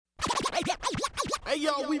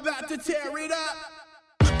yo, we about to tear it up.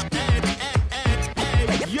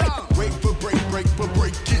 Hey, yo. Break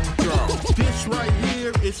it down. This right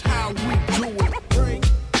here is how we do it. Break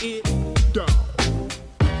it down.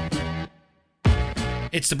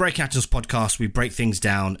 It's the Breaking Atoms podcast. We break things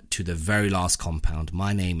down to the very last compound.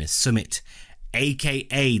 My name is Sumit,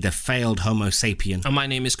 aka the failed Homo sapien. And my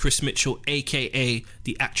name is Chris Mitchell, aka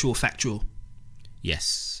the actual factual.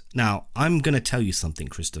 Yes. Now, I'm going to tell you something,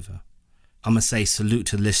 Christopher. I'm going to say salute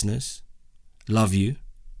to the listeners. Love you.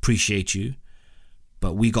 Appreciate you.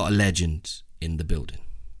 But we got a legend in the building.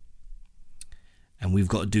 And we've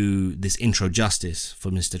got to do this intro justice for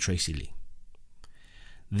Mr. Tracy Lee.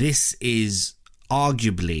 This is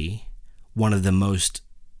arguably one of the most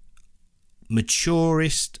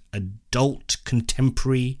maturest adult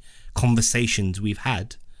contemporary conversations we've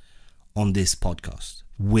had on this podcast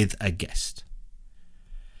with a guest.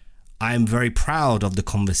 I am very proud of the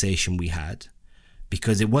conversation we had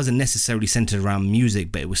because it wasn't necessarily centered around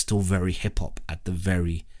music, but it was still very hip hop at the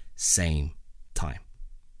very same time.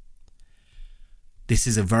 This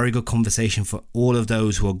is a very good conversation for all of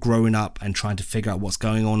those who are growing up and trying to figure out what's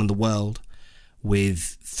going on in the world,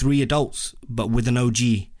 with three adults, but with an OG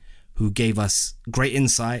who gave us great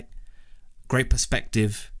insight, great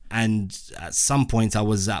perspective, and at some points I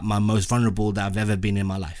was at my most vulnerable that I've ever been in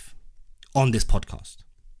my life on this podcast.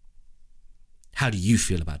 How do you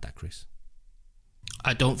feel about that, Chris?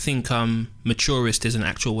 I don't think maturist is an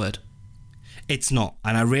actual word. It's not,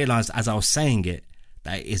 and I realised as I was saying it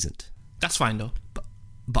that it isn't. That's fine though.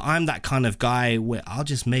 But I'm that kind of guy where I'll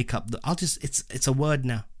just make up it's a word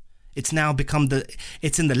now. It's now become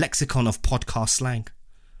it's in the lexicon of podcast slang.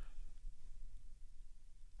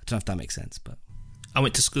 I don't know if that makes sense, but I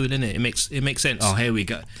went to school, innit? It makes sense. Oh, here we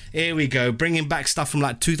go. Bringing back stuff from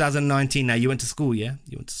like 2019 now. You went to school, yeah?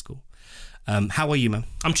 You went to school. How are you, man?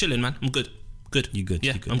 I'm chilling, man. I'm good. You good?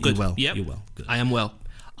 Yeah, you good? I'm good. You're well. Yep. You're well. Good. I am well.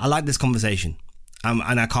 I like this conversation,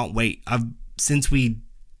 and I can't wait. Since we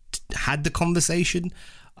had the conversation,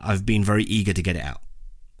 I've been very eager to get it out,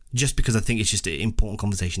 just because I think it's just an important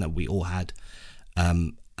conversation that we all had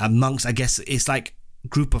amongst. I guess it's like a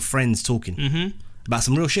group of friends talking about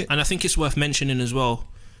some real shit. And I think it's worth mentioning as well,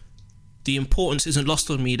 the importance isn't lost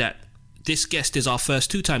on me that this guest is our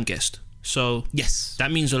first two-time guest. So yes,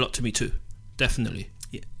 that means a lot to me too. Definitely.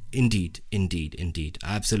 Yeah, indeed.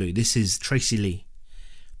 Absolutely. This is Tracy Lee,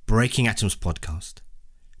 Breaking Atoms podcast.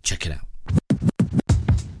 Check it out.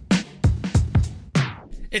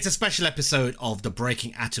 It's a special episode of the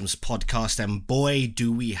Breaking Atoms podcast, and boy,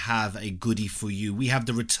 do we have a goodie for you. We have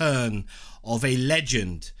the return of a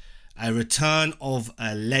legend. A return of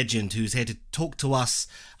a legend who's here to talk to us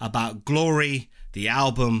about Glory, the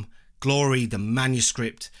album, Glory, the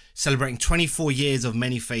manuscript, celebrating 24 years of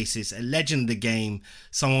Many Faces, a legend of the game,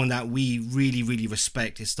 someone that we really, really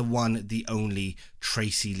respect. It's the one, the only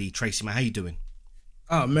Tracy Lee. Tracy, man, how you doing?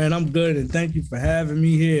 Oh, man, I'm good, and thank you for having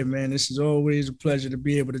me here, man. This is always a pleasure to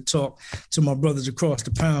be able to talk to my brothers across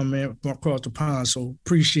the pond, so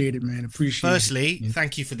appreciate it, man. Firstly,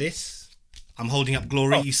 thank you for this. I'm holding up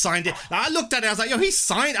Glory. You signed it. I looked at it. I was like, yo, he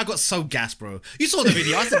signed. I got so gassed, bro. You saw the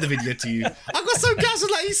video. I sent the video to you. I got so gassed. I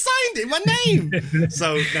was like, he signed it. My name.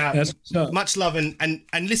 So now, much love. And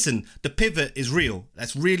listen, the pivot is real.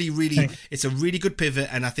 That's really, really, it's a really good pivot.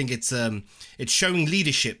 And I think it's showing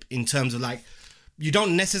leadership in terms of like, you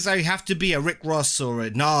don't necessarily have to be a Rick Ross or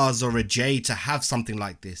a Nas or a Jay to have something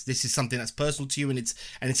like this. This is something that's personal to you, and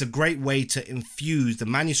it's a great way to infuse the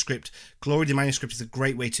manuscript. Glory, the manuscript is a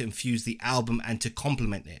great way to infuse the album and to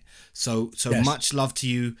complement it. So yes. Much love to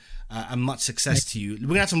you and much success to you. We're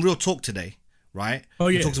gonna have some real talk today, right? Oh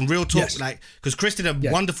yeah, we'll talk some real talk, because Chris did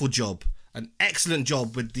a wonderful job. An excellent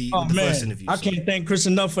job with the first interview. I can't thank Chris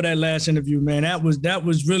enough for that last interview, man. That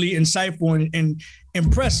was really insightful and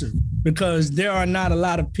impressive, because there are not a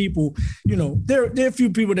lot of people, there are a few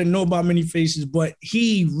people that know about Many Faces, but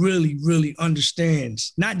he really, really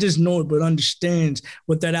understands, not just know it, but understands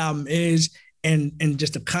what that album is and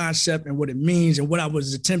just the concept and what it means and what I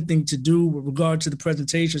was attempting to do with regard to the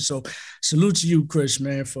presentation. So salute to you, Chris,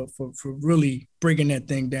 man, for really breaking that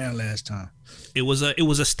thing down last time. It was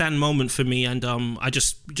a stand moment for me, and I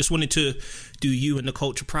just wanted to do you and the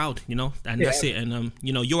culture proud, and that's it. And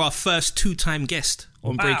you're our first two-time guest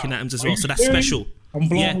on Breaking Atoms as well, so that's special. I'm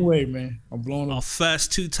blown away, man. I'm blown away. Our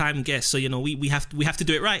first two-time guest, so we have to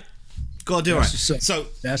do it right. Gotta do it right.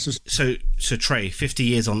 So Trey, 50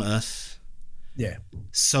 years on Earth. Yeah.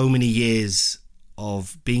 So many years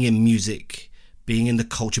of being in music, being in the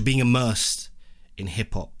culture, being immersed in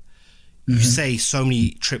hip hop. You say so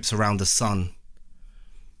many trips around the sun.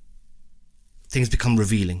 Things become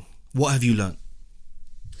revealing. What have you learned?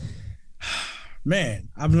 man,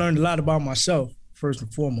 I've learned a lot about myself first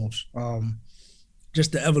and foremost.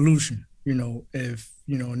 Just the evolution, and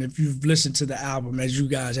if you've listened to the album as you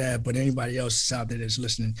guys have, but anybody else is out there that's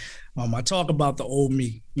listening, I talk about the old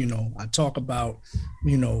me. I talk about,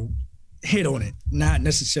 hit on it, not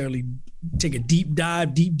necessarily take a deep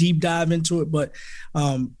dive into it, but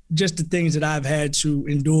just the things that I've had to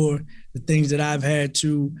endure, the things that I've had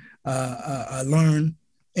to learn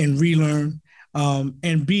and relearn,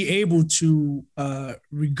 and be able to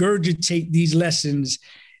regurgitate these lessons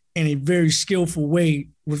in a very skillful way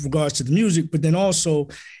with regards to the music, but then also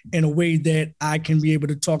in a way that I can be able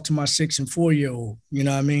to talk to my 6 and 4-year-old, you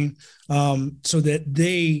know what I mean? So that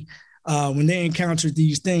they, when they encounter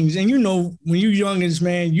these things, and when you're youngins,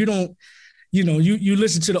 man, you don't, you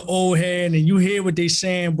listen to the old head and you hear what they're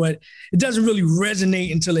saying, but it doesn't really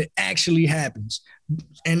resonate until it actually happens.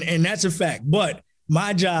 And that's a fact. But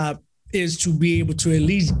my job is to be able to at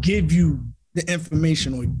least give you the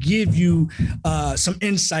information or give you some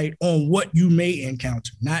insight on what you may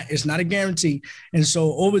encounter. It's not a guarantee. And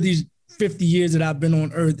so over these 50 years that I've been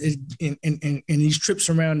on Earth, in these trips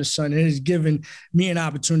around the sun, it has given me an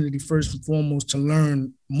opportunity, first and foremost, to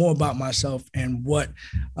learn more about myself and what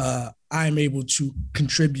I'm able to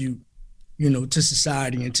contribute, to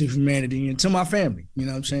society and to humanity and to my family. You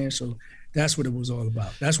know what I'm saying? So that's what it was all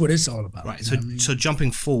about. That's what it's all about. Right. So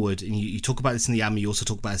jumping forward, and you talk about this in the album, you also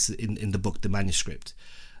talk about this in the book, The Manuscript,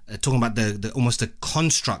 talking about the almost the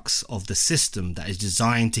constructs of the system that is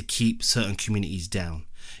designed to keep certain communities down.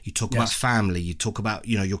 You talk about family, you talk about,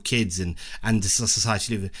 your kids and the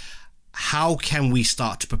society living. How can we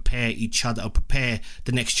start to prepare each other or prepare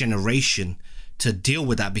the next generation to deal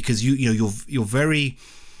with that? Because you're very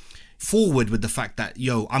forward with the fact that,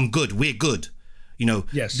 I'm good, we're good.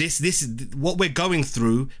 This is what we're going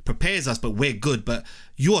through prepares us, but we're good. But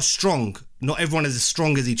you're strong. Not everyone is as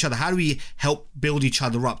strong as each other. How do we help build each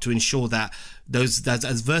other up to ensure that those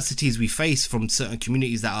adversities we face from certain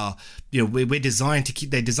communities that are, they're designed to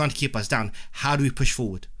keep us down? How do we push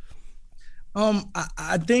forward?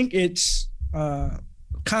 I think it's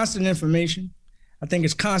constant information. I think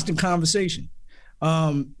it's constant conversation.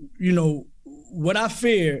 What I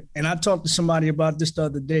fear, and I talked to somebody about this the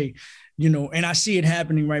other day, and I see it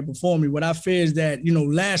happening right before me. What I fear is that,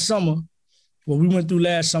 last summer, what we went through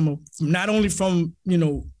last summer, not only from,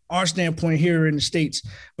 our standpoint here in the States,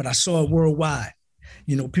 but I saw it worldwide.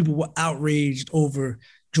 People were outraged over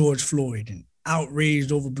George Floyd and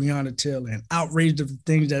outraged over Breonna Taylor and outraged of the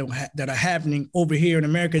things that are happening over here in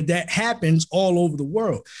America that happens all over the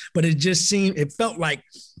world. But it felt like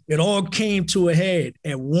it all came to a head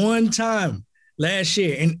at one time last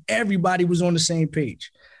year, and everybody was on the same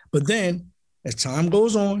page. But then, as time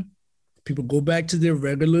goes on, people go back to their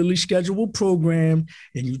regularly scheduled program,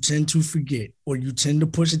 and you tend to forget, or you tend to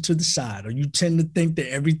push it to the side, or you tend to think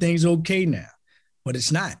that everything's okay now, but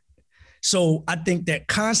it's not. So I think that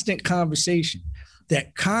constant conversation,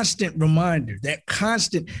 that constant reminder,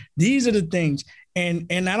 these are the things, and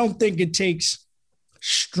I don't think it takes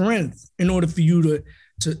strength in order for you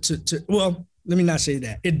to well, let me not say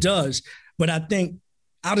that. It does, but I think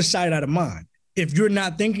out of sight, out of mind. If you're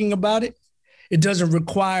not thinking about it, it doesn't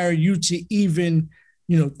require you to even,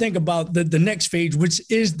 think about the next phase, which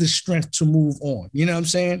is the strength to move on. You know what I'm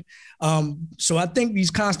saying? So I think these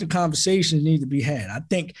constant conversations need to be had. I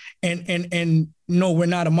think, and no, we're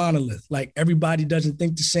not a monolith. Like, everybody doesn't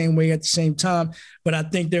think the same way at the same time. But I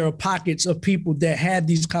think there are pockets of people that have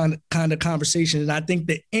these kind of conversations. And I think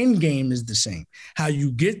the end game is the same. How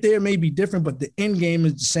you get there may be different, but the end game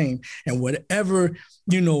is the same. And whatever,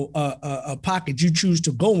 a pocket you choose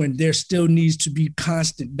to go in, there still needs to be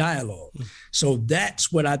constant dialogue. So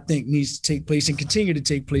that's what I think needs to take place and continue to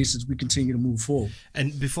take place as we continue to move forward.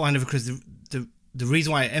 And before I hand over, Chris, the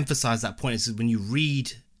reason why I emphasize that point is when you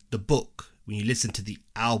read the book, when you listen to the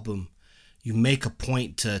album, you make a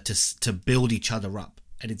point to build each other up.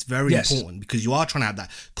 And it's very important because you are trying to have that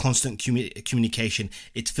constant communication.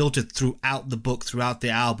 It's filtered throughout the book, throughout the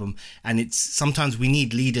album. And it's sometimes we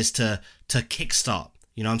need leaders to kickstart.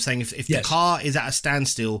 You know what I'm saying? If the car is at a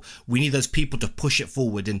standstill, we need those people to push it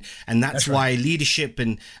forward. And that's why leadership,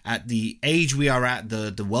 and at the age we are at,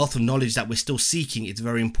 the wealth of knowledge that we're still seeking, it's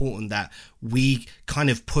very important that we kind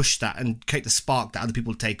of push that and create the spark that other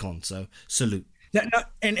people take on. So salute. And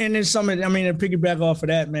then to piggyback off of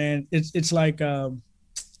that, man, it's like, how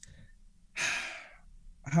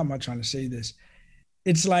am I trying to say this?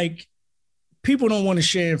 It's like people don't want to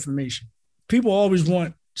share information. People always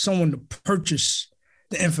want someone to purchase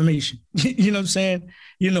the information. You know what I'm saying?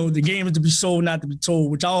 The game is to be sold, not to be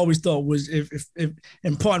told, which I always thought was, if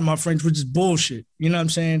and pardon my French, which is bullshit. You know what I'm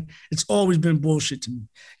saying? It's always been bullshit to me.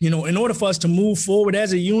 In order for us to move forward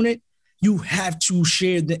as a unit, you have to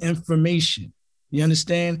share the information. You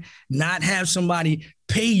understand? Not have somebody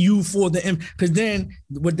pay you for because then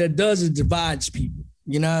what that does is divides people.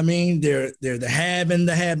 You know what I mean? They're the have and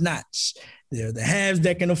the have-nots. They're the haves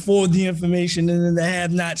that can afford the information, and then the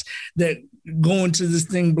have-nots that go into this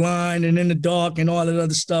thing blind and in the dark and all that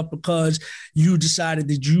other stuff because you decided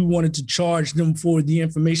that you wanted to charge them for the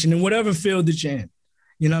information in whatever field that you're in.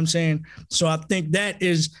 You know what I'm saying? So I think that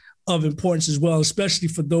is of importance as well, especially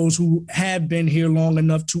for those who have been here long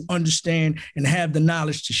enough to understand and have the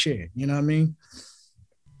knowledge to share. You know what I mean?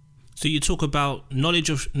 So you talk about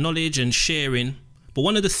knowledge and sharing, but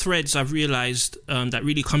one of the threads I've realized that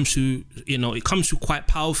really comes to, it comes to quite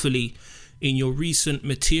powerfully in your recent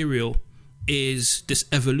material is this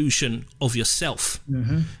evolution of yourself.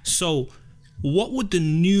 Mm-hmm. So what would the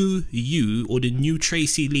new you or the new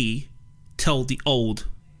Tracy Lee tell the old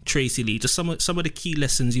Tracy Lee? Just some of the key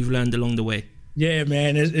lessons you've learned along the way. Yeah,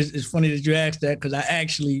 man, it's funny that you asked that because I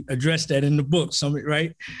actually addressed that in the book, Summit,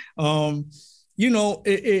 right?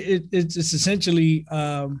 It's essentially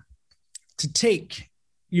to take,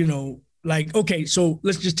 okay, so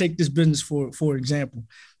let's just take this business for example.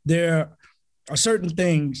 There are certain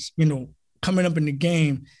things, coming up in the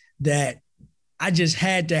game that I just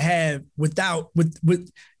had to have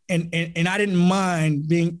and I didn't mind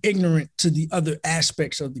being ignorant to the other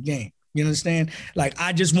aspects of the game. You understand? Like,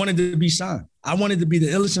 I just wanted to be signed. I wanted to be the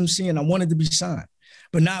illest MC and I wanted to be signed,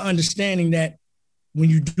 but not understanding that when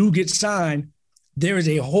you do get signed, there is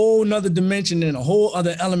a whole nother dimension and a whole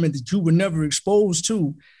other element that you were never exposed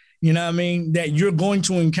to, you know what I mean, that you're going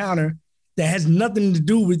to encounter that has nothing to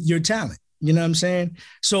do with your talent. You know what I'm saying?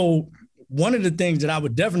 So one of the things that I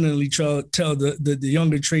would definitely tell the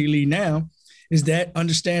younger Trey Lee now is that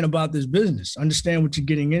understand about this business, understand what you're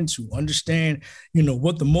getting into, understand,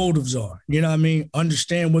 what the motives are, you know what I mean?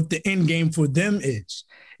 Understand what the end game for them is.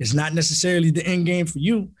 It's not necessarily the end game for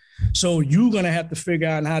you. So you're going to have to figure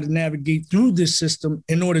out how to navigate through this system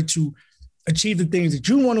in order to achieve the things that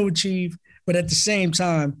you want to achieve, but at the same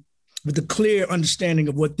time, with a clear understanding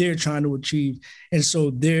of what they're trying to achieve. And so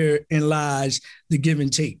therein lies the give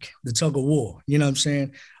and take, the tug of war, you know what I'm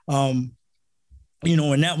saying? And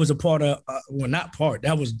that was a part of,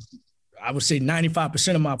 that was, I would say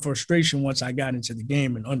 95% of my frustration once I got into the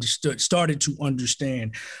game and started to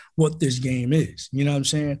understand what this game is, you know what I'm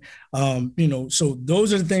saying? So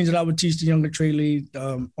those are the things that I would teach the younger Trey Lee.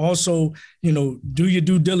 Also, do your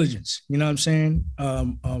due diligence, you know what I'm saying?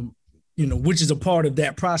 Which is a part of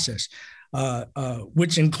that process,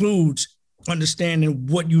 which includes understanding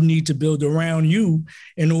what you need to build around you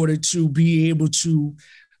in order to be able to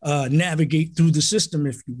navigate through the system,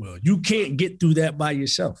 if you will. You can't get through that by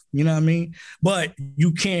yourself, you know what I mean? But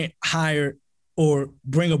you can't hire or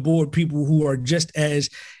bring aboard people who are just as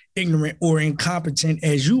ignorant or incompetent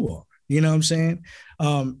as you are, you know what I'm saying?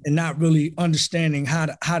 And not really understanding how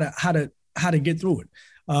to get through it.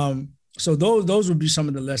 So those would be some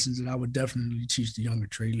of the lessons that I would definitely teach the younger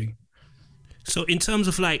Trey Lee. So in terms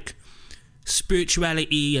of like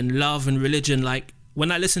spirituality and love and religion, like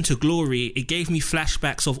when I listened to Glory, it gave me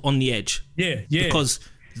flashbacks of On the Edge. Yeah. Because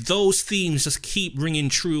those themes just keep ringing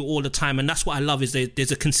true all the time. And that's what I love is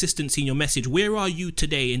there's a consistency in your message. Where are you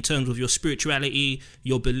today in terms of your spirituality,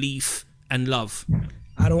 your belief and love?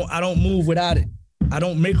 I don't move without it. I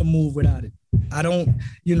don't make a move without it. I don't,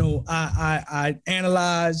 I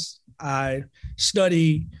analyze, I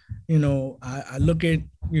study, I look at,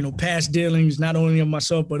 past dealings, not only of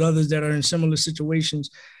myself, but others that are in similar situations.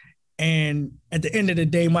 And at the end of the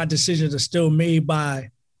day, my decisions are still made by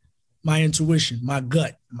my intuition, my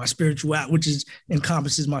gut, my spirituality, which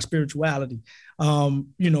encompasses my spirituality.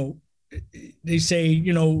 They say,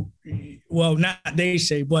 well, not they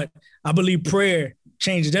say, but I believe prayer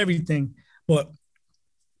changes everything. But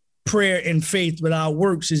prayer and faith without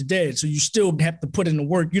works is dead. So you still have to put in the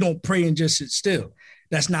work. You don't pray and just sit still.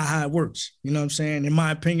 That's not how it works. You know what I'm saying? In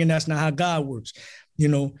my opinion, that's not how God works.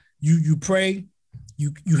 You pray,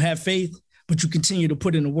 you have faith, but you continue to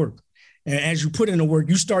put in the work. And as you put in the work,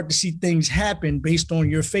 you start to see things happen based on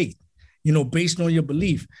your faith, based on your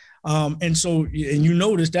belief. And you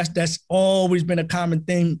notice that's always been a common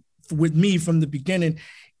thing with me from the beginning,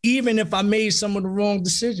 even if I made some of the wrong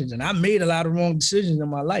decisions. And I made a lot of wrong decisions in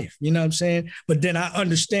my life, you know what I'm saying? But then I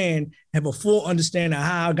have a full understanding of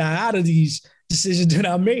how I got out of these decisions that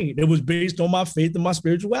I made. It was based on my faith and my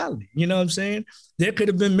spirituality. You know what I'm saying? There could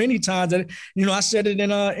have been many times that, I said it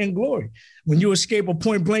in Glory, when you escape a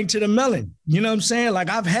point blank to the melon. You know what I'm saying? Like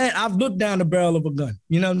I've looked down the barrel of a gun.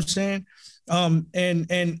 You know what I'm saying?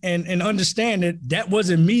 And understand that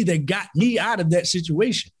wasn't me that got me out of that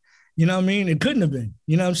situation. You know what I mean? It couldn't have been.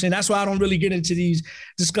 You know what I'm saying? That's why I don't really get into these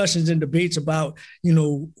discussions and debates about,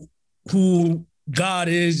 who God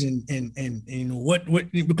is and what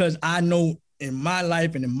because I know in my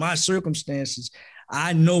life and in my circumstances,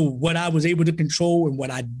 I know what I was able to control and what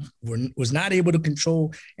I was not able to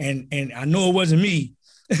control. And I know it wasn't me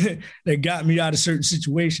that got me out of certain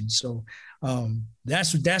situations. So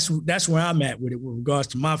that's where I'm at with it with regards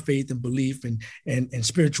to my faith and belief and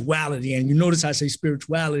spirituality. And you notice I say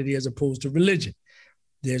spirituality as opposed to religion.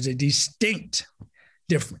 There's a distinct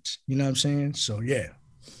difference. You know what I'm saying? So, yeah.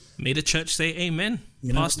 May the church say amen.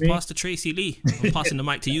 Pastor Tracy Lee. I'm passing the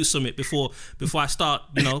mic to you, Summit, before I start,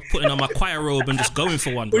 putting on my choir robe and just going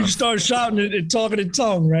for one. When you start shouting and talking in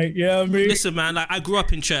tongue, right? Yeah, I mean, listen, man. Like I grew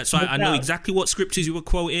up in church, so I know exactly what scriptures you were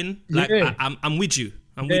quoting. Like I'm with you.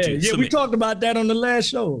 I'm with you. Yeah, we talked about that on the last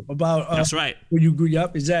show about. That's right. When you grew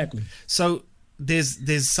up, exactly. So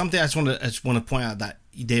there's something I just want to point out that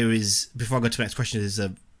there is before I go to the next question. There's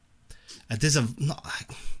a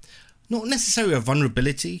not necessarily a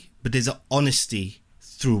vulnerability, but there's an honesty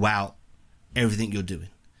throughout everything you're doing.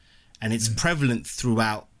 And it's prevalent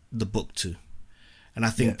throughout the book too. And I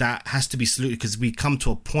think that has to be saluted because we come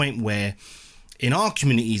to a point where in our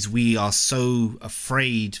communities, we are so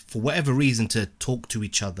afraid for whatever reason to talk to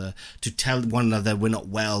each other, to tell one another we're not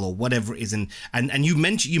well or whatever it is. And you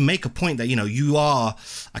make a point that, you are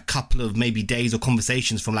a couple of maybe days or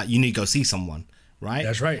conversations from you need to go see someone. Right?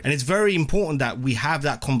 That's right. And it's very important that we have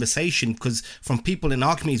that conversation because from people in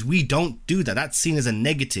our communities, we don't do that. That's seen as a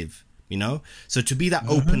negative, So to be that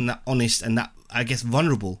open, that honest, and that, I guess,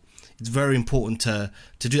 vulnerable, it's very important to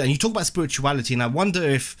do that. And you talk about spirituality, and I wonder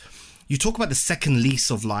if you talk about the second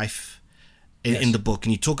lease of life in the book,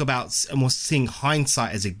 and you talk about almost seeing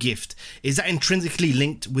hindsight as a gift. Is that intrinsically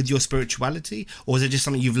linked with your spirituality, or is it just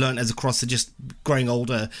something you've learned as across to just growing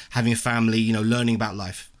older, having a family, learning about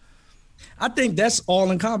life? I think that's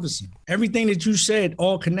all encompassing. Everything that you said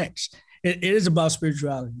all connects. It is about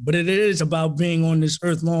spirituality, but it is about being on this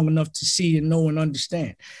earth long enough to see and know and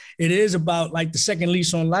understand. It is about the second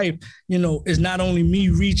lease on life, is not only me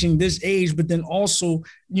reaching this age, but then also,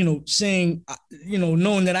 saying,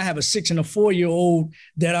 knowing that I have a 6 and a 4-year-old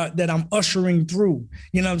that I'm ushering through,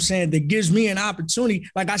 you know what I'm saying? That gives me an opportunity.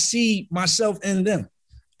 I see myself in them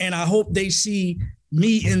and I hope they see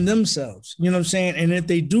me in themselves, you know what I'm saying? And if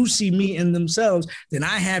they do see me in themselves, then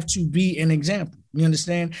I have to be an example. You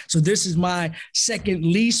understand? So this is my second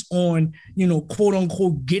lease on, quote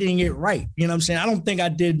unquote, getting it right. You know what I'm saying? I don't think I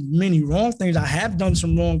did many wrong things. I have done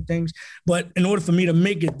some wrong things, but in order for me to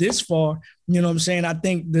make it this far, you know what I'm saying? I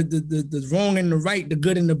think the wrong and the right, the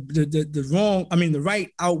good and the wrong, the right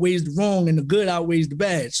outweighs the wrong and the good outweighs the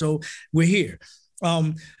bad. So we're here.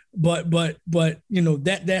 But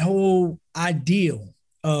that whole ideal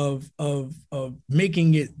of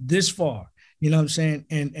making it this far, you know what I'm saying,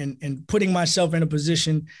 and putting myself in a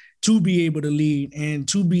position to be able to lead and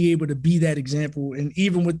to be able to be that example. And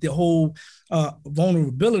even with the whole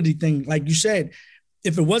vulnerability thing, like you said,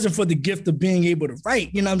 if it wasn't for the gift of being able to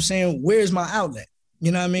write, you know what I'm saying, where's my outlet?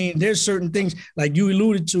 You know what I mean? There's certain things, like you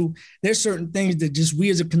alluded to, there's certain things that just we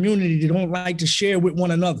as a community don't like to share with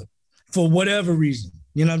one another for whatever reason.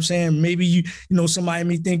 You know what I'm saying? Maybe somebody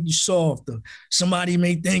may think you're soft, or somebody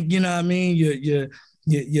may think, you're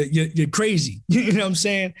crazy. You know what I'm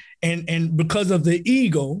saying? And because of the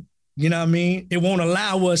ego, you know what I mean, it won't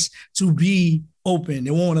allow us to be open.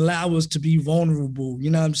 It won't allow us to be vulnerable. You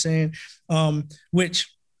know what I'm saying?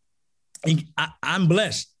 Which I'm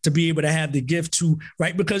blessed to be able to have the gift to,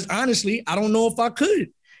 right? Because honestly, I don't know if I could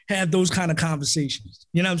have those kind of conversations.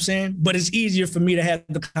 You know what I'm saying? But it's easier for me to have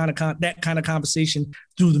that kind of conversation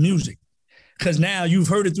through the music. Because now you've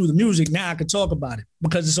heard it through the music. Now I can talk about it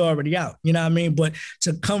because it's already out. You know what I mean? But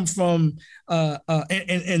to come from,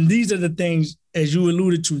 and these are the things, as you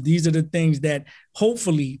alluded to, these are the things that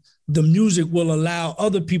hopefully the music will allow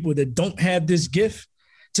other people that don't have this gift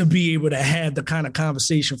to be able to have the kind of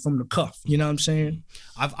conversation from the cuff. You know what I'm saying?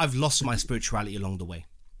 I've lost my spirituality along the way.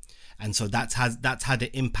 And so that's had an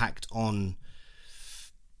impact on,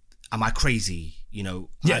 am I crazy?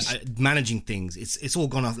 Yes. Managing things. It's all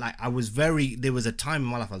gone off. There was a time in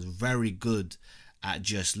my life I was very good at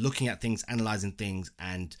just looking at things, analyzing things,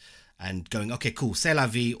 and and going, okay, cool, c'est la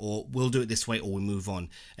vie, or we'll do it this way, or we move on.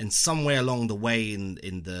 And somewhere along the way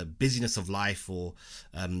in the busyness of life, or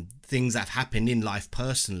things that have happened in life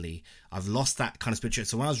personally, I've lost that kind of spirituality.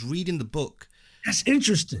 So when I was reading the book, that's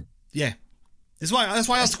interesting. Yeah, that's why I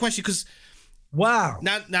asked the question, because wow.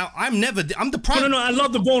 Now I'm the prime. No, I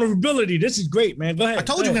love the vulnerability. This is great, man. Go ahead. I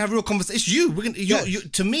told you we're gonna have a real conversation. It's you. We're gonna,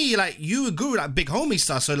 to me, like, you a guru, like big homie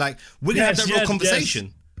stuff. So like, we're gonna have that real conversation.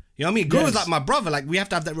 Yes. You know what I mean? Guru's like my brother. Like, we have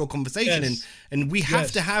to have that real conversation, and we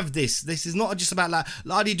have to have this. This is not just about like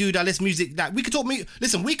la-di-doo, let's music. Like, we could talk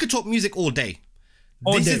Listen, we could talk music all day.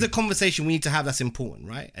 This is the conversation we need to have. That's important,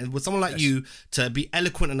 right? And with someone like you to be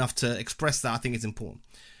eloquent enough to express that, I think it's important.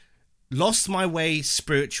 Lost my way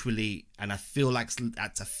spiritually, and I feel like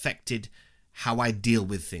that's affected how I deal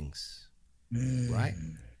with things, right?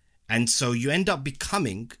 And so you end up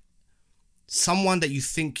becoming someone that you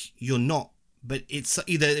think you're not, but it's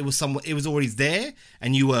either it was already there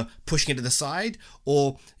and you were pushing it to the side,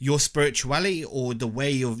 or your spirituality or the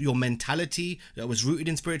way of your mentality that was rooted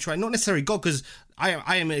in spirituality, not necessarily God, because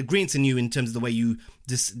I am in agreement in you in terms of the way you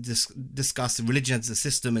discuss religion as a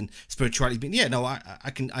system and spirituality being,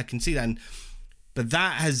 I can see that, but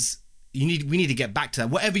that has, we need to get back to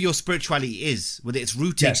that. Whatever your spirituality is, whether it's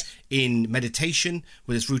rooted in meditation,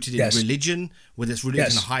 whether it's rooted in religion, whether it's rooted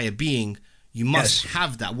in a higher being, you must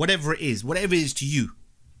have that, whatever it is to you,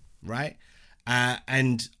 right?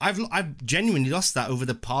 And I've genuinely lost that over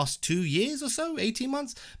the past 2 years or so, 18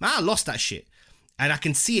 months. Man, I lost that shit. And I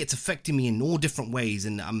can see it's affecting me in all different ways.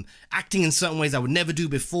 And I'm acting in certain ways I would never do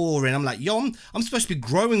before. And I'm like, I'm supposed to be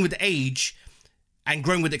growing with age and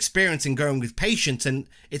growing with experience and growing with patience. And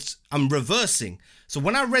I'm reversing. So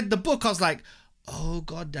when I read the book, I was like, oh,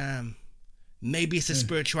 goddamn. Maybe it's a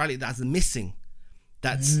spirituality that's missing.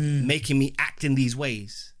 That's making me act in these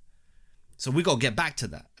ways. So we got to get back to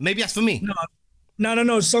that. Maybe that's for me.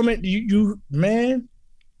 No. Summit, you man.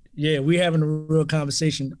 Yeah, we having a real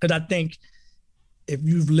conversation. Because I think if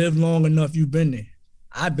you've lived long enough, you've been there.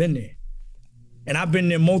 I've been there. And I've been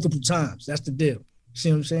there multiple times. That's the deal. See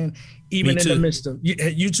what I'm saying? Even in the midst of,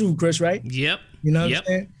 you too, Chris, right? Yep. You know what I'm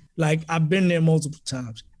saying? Like, I've been there multiple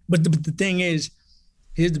times. But the thing is,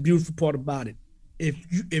 here's the beautiful part about it.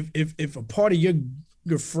 If a part of your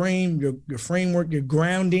framework, your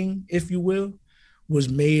grounding, if you will, was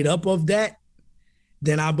made up of that,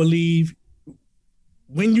 then I believe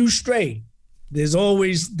when you stray, there's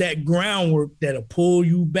always that groundwork that'll pull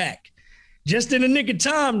you back. Just in the nick of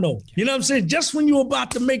time, though. You know what I'm saying? Just when you're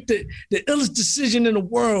about to make the illest decision in the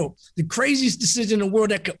world, the craziest decision in the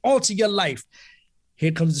world that could alter your life,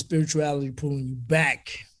 here comes the spirituality pulling you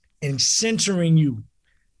back and centering you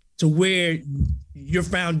to where your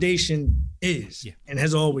foundation is and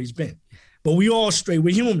has always been. But we all stray.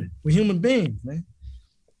 We're human. We're human beings, man.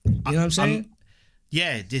 You know what I'm saying?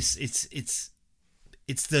 It's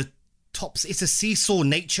the tops. It's a seesaw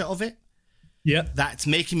nature of it. Yeah. That's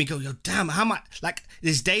making me go, yo, damn, how much? Like,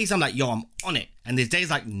 there's days I'm like, yo, I'm on it. And there's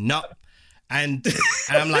days like, no. And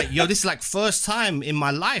I'm like, yo, this is like first time in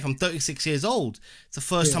my life. I'm 36 years old. It's the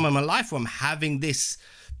first time in my life where I'm having this.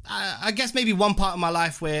 I guess maybe one part of my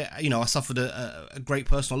life where, I suffered a great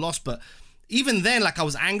personal loss. But even then, like, I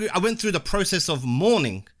was angry. I went through the process of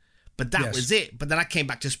mourning, but that was it. But then I came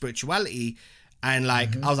back to spirituality. And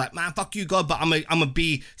like, I was like, man, fuck you, God. But I'm gonna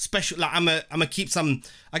be special. Like, I'm gonna keep some,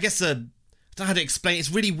 I guess, I don't know how to explain.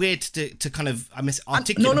 It's really weird to kind of,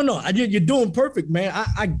 articulate. No. You're doing perfect, man.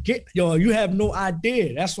 I get, you have no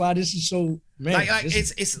idea. That's why this is so, man. Like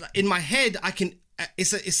it's in my head.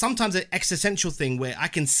 It's sometimes an existential thing where I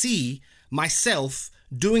can see myself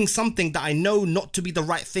doing something that I know not to be the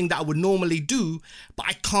right thing that I would normally do, but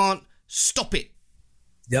I can't stop it.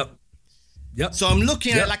 Yep. So I'm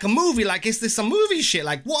looking at it like a movie, like, is this some movie shit?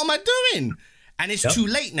 Like, what am I doing? And it's too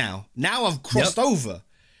late now. Now I've crossed over.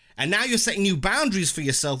 And now you're setting new boundaries for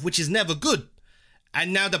yourself, which is never good.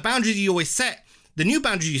 And now the boundaries you always set, the new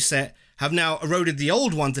boundaries you set, have now eroded the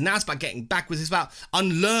old ones. And now it's about getting backwards. It's about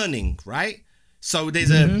unlearning, right? So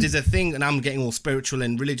there's a thing, and I'm getting all spiritual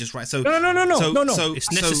and religious, right? So no. So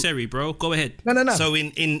it's necessary, bro. Go ahead. No. So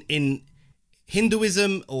in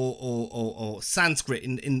Hinduism or Sanskrit,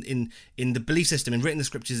 in the belief system, in written the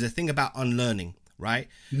scriptures, there's a thing about unlearning, right?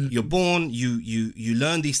 You're born, you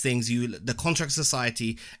learn these things, the contract of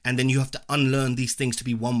society, and then you have to unlearn these things to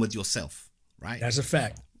be one with yourself, right? That's a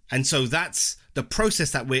fact. And so that's the process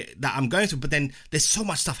that I'm going through. But then there's so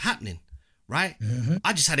much stuff happening, right?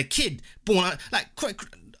 I just had a kid born, like,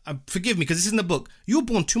 forgive me because this is in the book. You were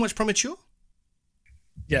born 2 months premature?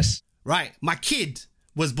 Yes. Right. My kid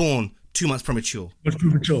was born 2 months premature. Right?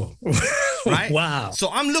 Wow. Wow. So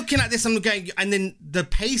I'm looking at this, I'm going, and then the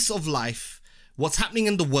pace of life, what's happening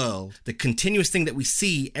in the world, the continuous thing that we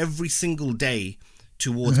see every single day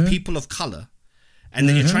towards people of color, and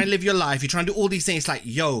then you're trying to live your life, you're trying to do all these things, it's like,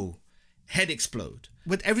 yo, head explode.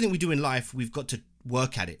 With everything we do in life, we've got to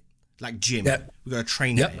work at it. Like gym, we've got to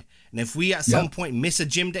train at it. And if we at some point miss a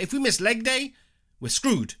gym day, if we miss leg day, we're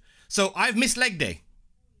screwed. So I've missed leg day.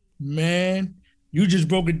 Man, you just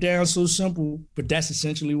broke it down so simple, but that's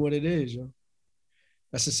essentially what it is, yo.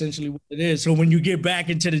 That's essentially what it is. So when you get back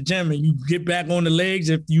into the gym and you get back on the legs,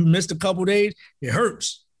 if you missed a couple days, it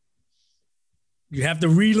hurts. You have to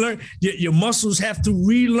relearn. Your muscles have to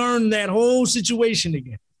relearn that whole situation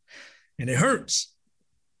again. And it hurts,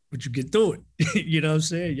 but you get through it. You know what I'm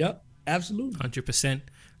saying? Yep, absolutely. 100%.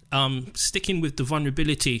 Sticking with the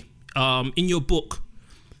vulnerability, in your book,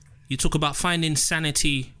 you talk about finding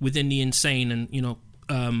sanity within the insane and, you know,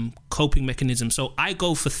 coping mechanisms. So I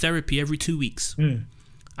go for therapy every 2 weeks.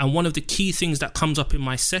 And one of the key things that comes up in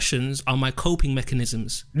my sessions are my coping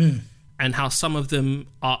mechanisms and how some of them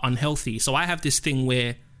are unhealthy. So I have this thing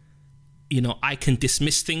where, you know, I can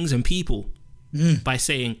dismiss things and people by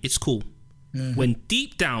saying it's cool. When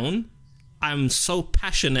deep down, I'm so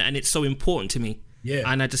passionate and it's so important to me.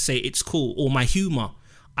 And I just say it's cool. Or my humor,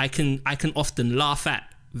 I can often laugh at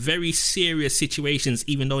very serious situations,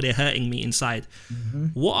 even though they're hurting me inside.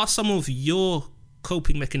 What are some of your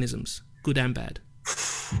coping mechanisms, good and bad?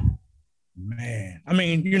 Man, I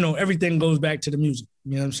mean, you know, everything goes back to the music.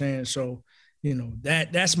 You know what I'm saying? So, you know,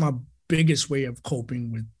 that's my biggest way of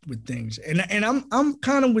coping with things. And I'm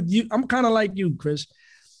kind of with you. I'm kind of like you, Chris.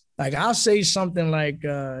 Like I'll say something like,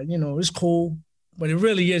 you know, it's cool, but it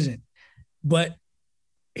really isn't. But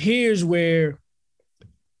here's where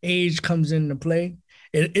age comes into play.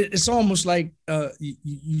 It's almost like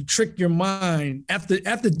you trick your mind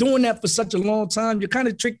after doing that for such a long time. You kind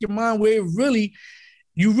of trick your mind where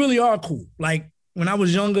you really are cool. Like when I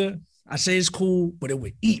was younger, I say it's cool, but it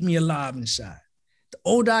would eat me alive inside. The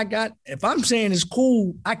older I got, if I'm saying it's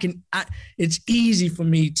cool, it's easy for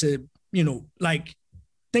me to, you know, like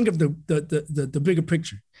think of the bigger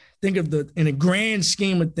picture. Think of in a grand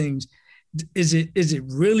scheme of things. Is it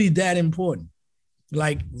really that important?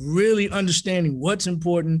 Like really understanding what's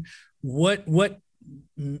important, what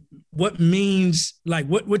means, like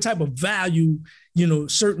what type of value, you know,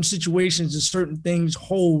 certain situations and certain things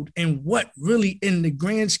hold, and what really in the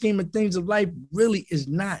grand scheme of things of life really is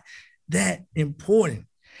not that important.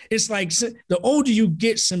 It's like the older you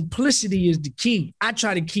get, simplicity is the key. I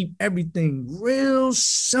try to keep everything real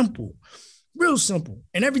simple,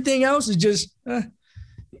 and everything else is just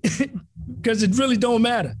because it really don't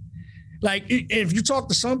matter. Like if you talk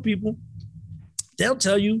to some people, they'll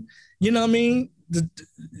tell you, you know what I mean?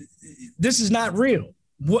 This is not real.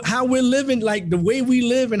 How we're living, like the way we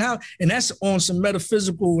live and that's on some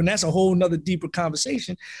metaphysical, and that's a whole nother deeper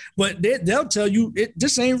conversation. But they'll tell you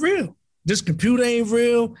this ain't real. This computer ain't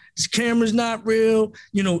real. This camera's not real.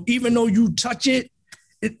 You know, even though you touch it,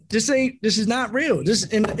 this is not real. This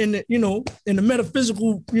in the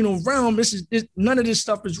metaphysical, you know, realm, none of this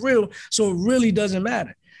stuff is real. So it really doesn't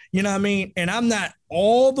matter. You know what I mean? And I'm not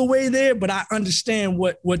all the way there, but I understand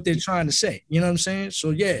what they're trying to say. You know what I'm saying? So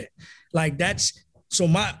yeah, like a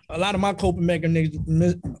lot of my coping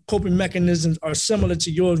mechanisms are similar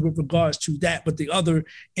to yours with regards to that. But the other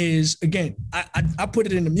is, again, I put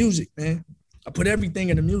it in the music, man. I put everything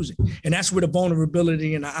in the music. And that's where the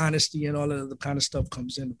vulnerability and the honesty and all of the kind of stuff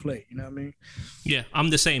comes into play. You know what I mean? Yeah, I'm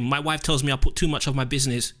the same. My wife tells me I put too much of my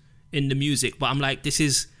business in the music, but I'm like, this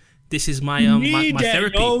is my my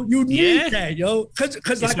therapy. Yo. You need that, yo.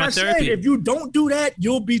 Because like I therapy. said, if you don't do that,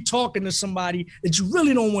 you'll be talking to somebody that you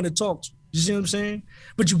really don't want to talk to. You see what I'm saying?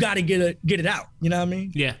 But you got to get it out. You know what I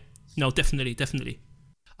mean? Yeah. No, definitely.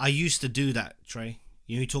 I used to do that, Trey.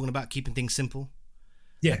 You're talking about keeping things simple.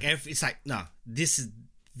 Yeah. Like it's like, no, this is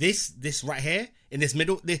this right here in this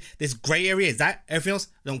middle, this gray area, is that everything else?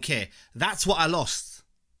 I don't care. That's what I lost.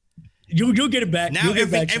 You'll get it back. Now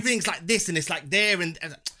everything's like this and it's like there and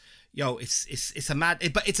yo, it's a mad,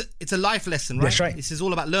 but it's a life lesson, right? That's right. This is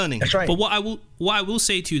all about learning. That's right. But what I will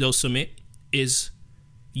say to you though, Sumit, is,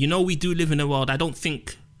 you know, we do live in a world. I don't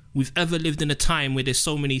think we've ever lived in a time where there's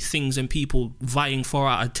so many things and people vying for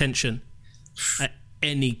our attention at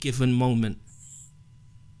any given moment.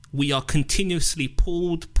 We are continuously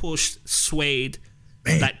pulled, pushed, swayed.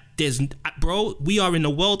 Man. Like we are in a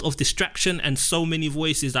world of distraction and so many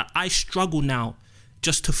voices that I struggle now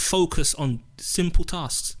just to focus on simple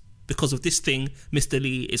tasks because of this thing Mr.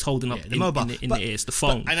 Lee is holding up the mobile in the ears, the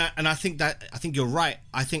phone. I think you're right.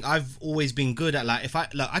 I think I've always been good at, like,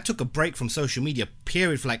 I took a break from social media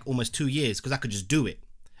period for like almost 2 years because I could just do it,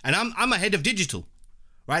 and I'm ahead of digital,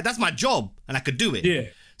 right? That's my job, and I could do it. Yeah.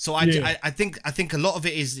 So I think a lot of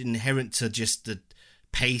it is inherent to just the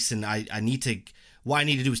pace, and what I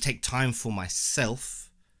need to do is take time for myself.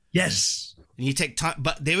 Yes. And you take time,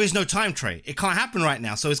 but there is no time tray. It can't happen right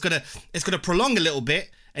now. So it's gonna prolong a little bit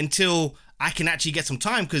until I can actually get some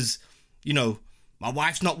time, because, you know, my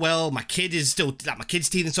wife's not well, my kid is still like my kid's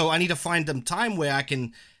teething, so I need to find them time where I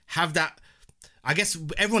can have that. I guess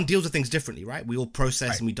everyone deals with things differently, right? We all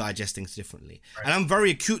process and we digest things differently. Right. And I'm very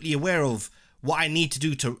acutely aware of what I need to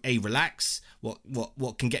do to relax,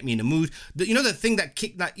 what can get me in the mood. You know, the thing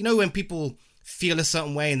when people feel a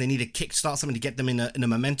certain way and they need to kickstart something to get them in a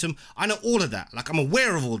momentum. I know all of that. Like, I'm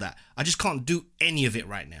aware of all that. I just can't do any of it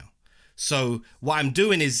right now. So what I'm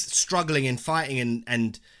doing is struggling and fighting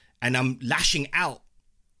and I'm lashing out.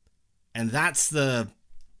 And that's the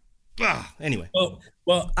anyway.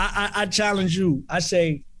 Well, I challenge you. I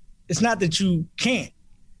say it's not that you can't.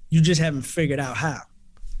 You just haven't figured out how.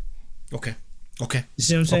 Okay. You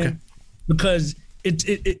see what I'm saying? Okay. Because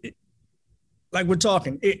it like we're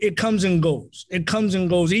talking, it comes and goes. It comes and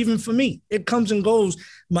goes. Even for me, it comes and goes.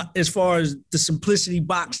 As far as the simplicity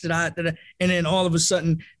box that I, and then all of a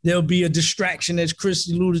sudden there'll be a distraction, as Chris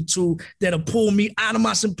alluded to, that'll pull me out of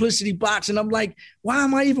my simplicity box, and I'm like, why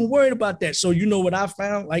am I even worried about that? So you know what I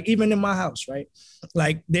found? Like, even in my house, right?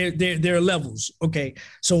 Like there are levels. Okay,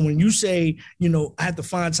 so when you say, you know, I have to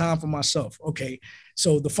find time for myself. Okay,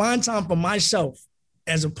 so the find time for myself,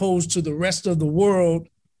 as opposed to the rest of the world,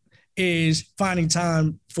 is finding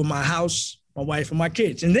time for my house, my wife, and my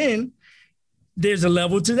kids. And then there's a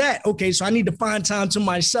level to that. Okay, so I need to find time to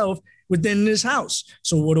myself within this house.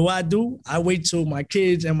 So what do? I wait till my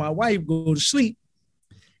kids and my wife go to sleep,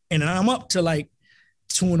 and I'm up to like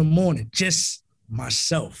 2 a.m, just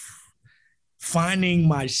myself, finding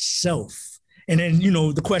myself. And then, you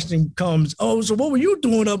know, the question comes, oh, so what were you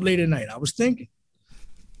doing up late at night? I was thinking.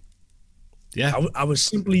 Yeah. I was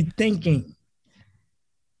simply thinking.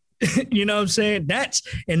 You know what I'm saying?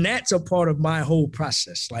 That's a part of my whole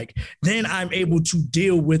process. Like, then I'm able to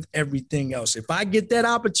deal with everything else. If I get that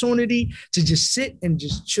opportunity to just sit and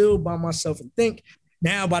just chill by myself and think,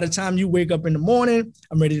 now by the time you wake up in the morning,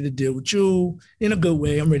 I'm ready to deal with you in a good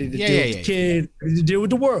way. I'm ready to deal with the kid, ready to deal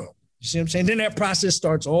with the world. You see what I'm saying? Then that process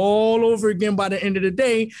starts all over again by the end of the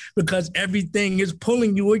day, because everything is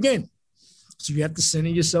pulling you again. So you have to center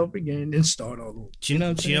yourself again and start all over. Do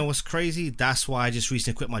you know what's crazy? That's why I just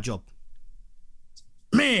recently quit my job.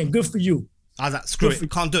 Man, good for you. I was like, screw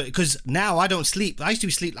it, can't do it, because now I don't sleep. I used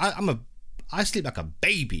to sleep. I sleep like a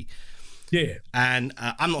baby. Yeah. And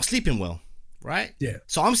I'm not sleeping well, right? Yeah.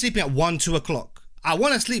 So I'm sleeping at 1, 2 o'clock. I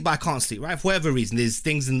want to sleep, but I can't sleep, right? For whatever reason, there's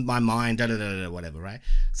things in my mind, whatever, right?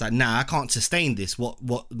 It's like, nah, I can't sustain this.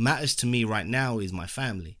 What matters to me right now is my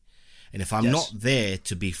family, and if I'm not there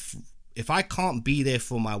to be. If I can't be there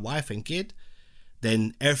for my wife and kid,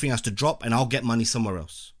 then everything has to drop, and I'll get money somewhere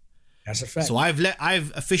else. That's a fact. So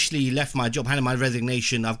I've officially left my job, handed my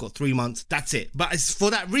resignation. I've got 3 months. That's it. But it's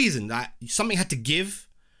for that reason that something had to give.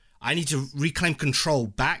 I need to reclaim control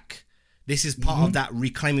back. This is part of that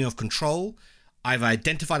reclaiming of control. I've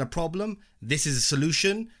identified a problem. This is a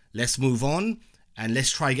solution. Let's move on, and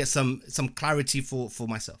let's try to get some clarity for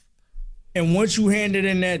myself. And once you handed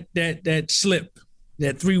in that slip,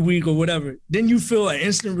 that 3 week or whatever, then you feel an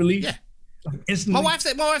instant relief. Yeah. Instantly. My wife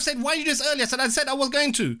said, why you do this earlier? I said I was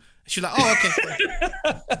going to. She's like, oh,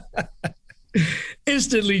 okay.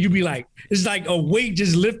 Instantly, you be like, it's like a weight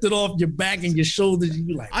just lifted off your back and your shoulders. You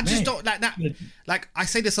be like, I just don't like that. Like, I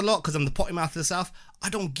say this a lot because I'm the potty mouth of the South. I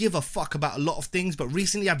don't give a fuck about a lot of things, but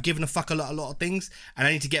recently I've given a fuck a lot of things, and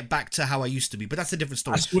I need to get back to how I used to be. But that's a different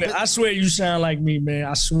story. I swear you sound like me, man.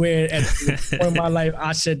 I swear at the point in my life,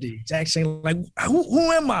 I said the exact same. Like,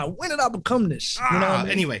 who am I? When did I become this? You know what I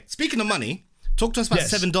mean? Anyway, speaking of money, talk to us about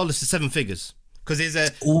 $7 to 7 figures. Because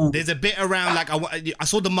there's a bit around, like, I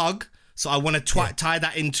saw the mug. So I want to tie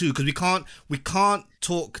that in too, because we can't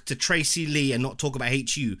talk to Tracy Lee and not talk about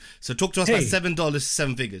HU. So talk to us about $7 to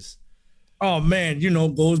 7 figures. Oh man,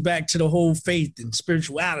 goes back to the whole faith and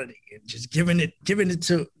spirituality and just giving it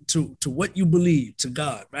to what you believe, to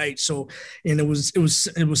God, right? So, and it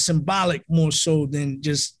was symbolic more so than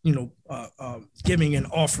just giving an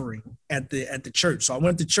offering at the church. So I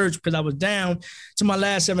went to church because I was down to my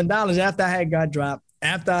last $7 after I had got dropped.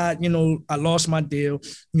 After I lost my deal,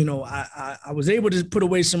 I was able to put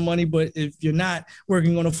away some money. But if you're not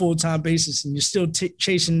working on a full-time basis and you're still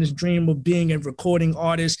chasing this dream of being a recording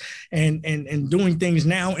artist and doing things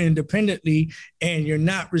now independently, and you're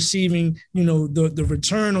not receiving, the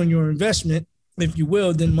return on your investment, if you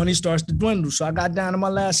will, then money starts to dwindle. So I got down to my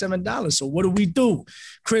last $7. So what do?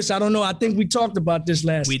 Chris, I don't know. I think we talked about this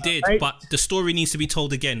last We time, did, right? but the story needs to be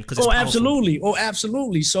told again because it's Oh, powerful.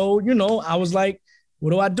 absolutely. So, I was like,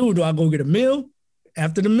 what do? Do I go get a meal?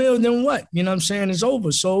 After the meal, then what? You know what I'm saying? It's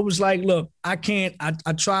over. So it was like, look, I can't.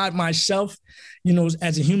 I tried myself,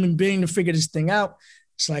 as a human being to figure this thing out.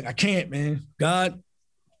 It's like, I can't, man. God,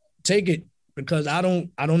 take it. Because I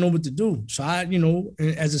don't know what to do. So I,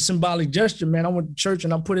 as a symbolic gesture, man, I went to church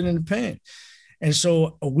and I put it in the pan. And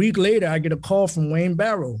so a week later, I get a call from Wayne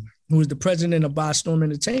Barrow, who is the president of Bostorm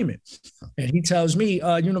Entertainment. And he tells me,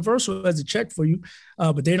 Universal has a check for you,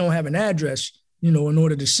 but they don't have an address, in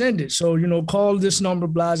order to send it. So, call this number,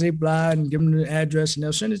 blah, and give them the address and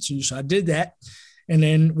they'll send it to you. So I did that. And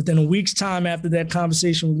then within a week's time after that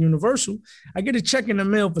conversation with Universal, I get a check in the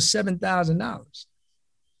mail for $7,000.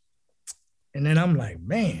 And then I'm like,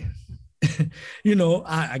 man,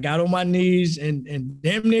 I got on my knees and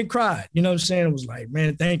damn near cried. You know what I'm saying? It was like,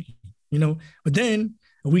 man, thank you. But then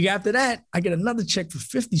a week after that, I get another check for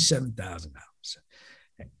 $57,000.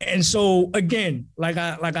 And so again, like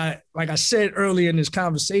I said earlier in this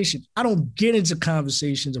conversation, I don't get into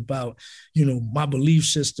conversations about, my belief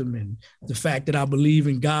system and the fact that I believe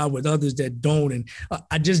in God with others that don't. And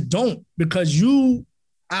I just don't, because you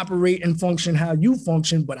operate and function how you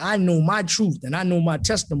function, but I know my truth and I know my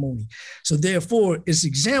testimony. So therefore, it's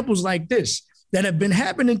examples like this that have been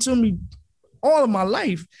happening to me all of my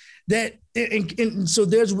life and so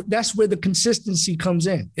that's where the consistency comes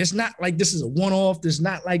in. It's not like this is a one-off. It's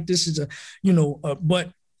not like this is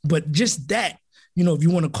but just that, if you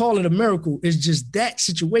want to call it a miracle, it's just that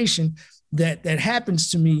situation that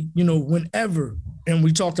happens to me, whenever, and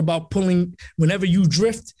we talked about whenever you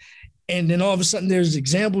drift, and then all of a sudden there's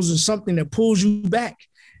examples of something that pulls you back.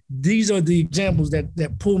 These are the examples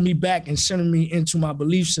that pull me back and send me into my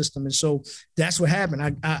belief system. And so that's what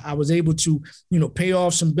happened. I was able to, pay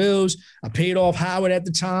off some bills. I paid off Howard at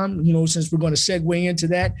the time, since we're going to segue into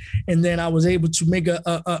that. And then I was able to make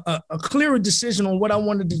a clearer decision on what I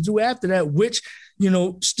wanted to do after that, which,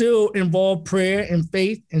 still involved prayer and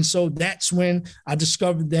faith. And so that's when I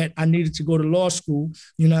discovered that I needed to go to law school,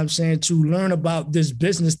 to learn about this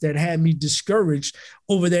business that had me discouraged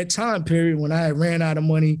over that time period when I ran out of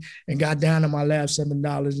money and got down to my last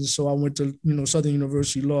 $7. And so I went to, Southern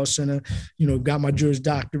University Law Center, got my Juris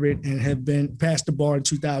Doctorate and have been passed the bar in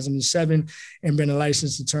 2007 and been a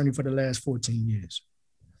licensed attorney for the last 14 years.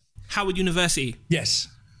 Howard University. Yes.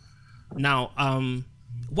 Now,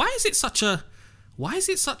 why is it such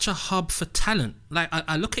a hub for talent? Like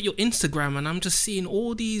I look at your Instagram and I'm just seeing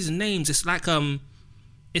all these names. It's like the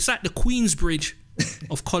Queensbridge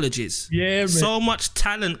of colleges. Yeah, man. So much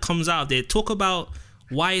talent comes out there. Talk about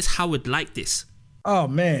why is Howard like this? Oh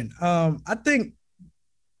man, I think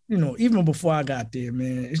even before I got there,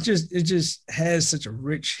 man, it just has such a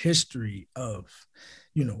rich history of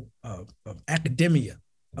academia,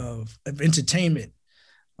 of entertainment.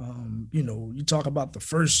 You talk about the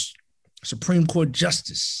first Supreme Court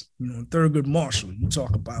Justice, Thurgood Marshall. You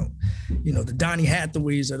talk about, the Donny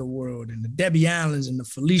Hathaways of the world and the Debbie Allens and the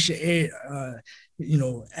Felicia,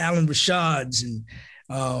 Alan Rashads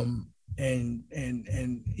and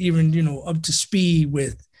even, up to speed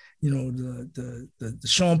with, the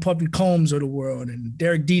Sean Puffy Combs of the world and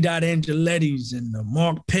Derek D. Angeletti's and the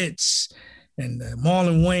Mark Pitts and the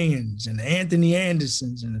Marlon Wayans and the Anthony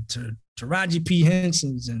Andersons and the Taraji P.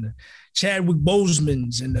 Hensons and the Chadwick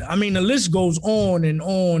Bosemans. And the list goes on and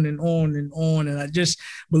on and on and on. And I just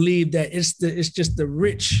believe that it's just the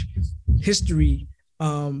rich history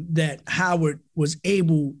that Howard was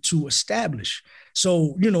able to establish.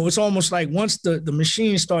 So, it's almost like once the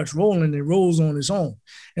machine starts rolling, it rolls on its own.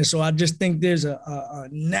 And so I just think there's a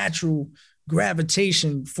natural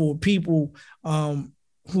gravitation for people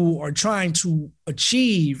who are trying to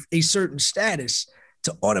achieve a certain status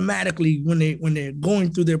to automatically, when they're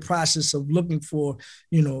going through their process of looking for,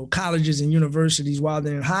 colleges and universities while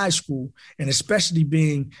they're in high school, and especially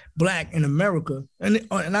being Black in America, and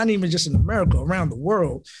not even just in America, around the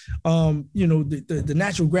world, the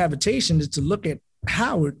natural gravitation is to look at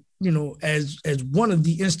Howard, as one of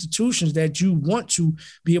the institutions that you want to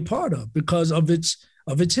be a part of because of its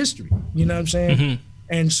history. You know what I'm saying? Mm-hmm.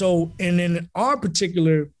 And so, and in our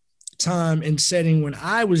particular time and setting when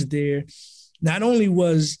I was there, not only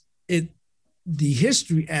was it the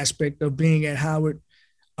history aspect of being at Howard,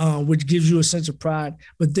 which gives you a sense of pride,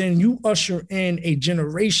 but then you usher in a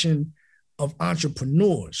generation of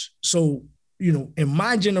entrepreneurs. So, in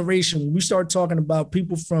my generation, when we start talking about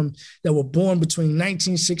people that were born between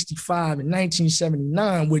 1965 and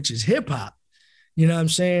 1979, which is hip hop, you know what I'm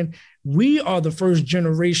saying? we are the first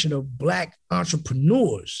generation of Black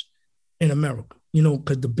entrepreneurs in America,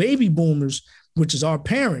 because the baby boomers, which is our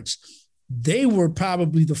parents, they were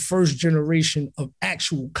probably the first generation of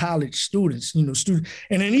actual college students, students.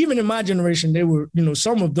 And then even in my generation, they were,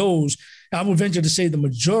 some of those, I would venture to say the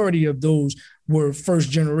majority of those were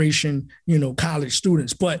first generation, college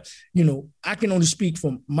students. But, I can only speak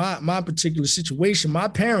from my particular situation. My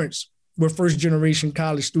parents were first generation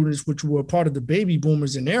college students, which were a part of the baby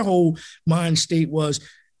boomers, and their whole mind state was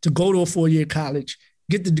to go to a 4-year college,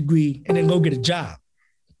 get the degree, and then go get a job.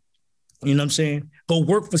 You know what I'm saying? Go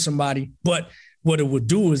work for somebody. But what it would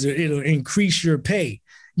do is it'll increase your pay,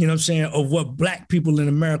 of what Black people in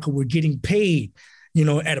America were getting paid,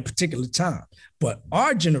 at a particular time. But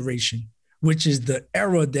our generation, which is the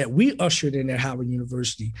era that we ushered in at Howard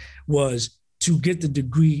University, was to get the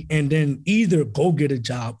degree and then either go get a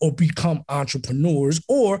job or become entrepreneurs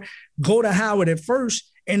or go to Howard at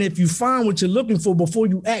first. And if you find what you're looking for before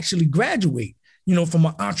you actually graduate, from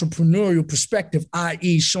an entrepreneurial perspective,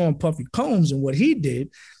 i.e. Sean Puffy Combs and what he did,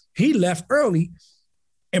 he left early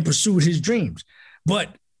and pursued his dreams.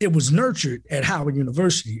 But it was nurtured at Howard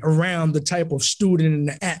University around the type of student and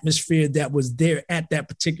the atmosphere that was there at that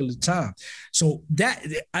particular time. So that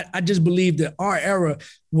I just believe that our era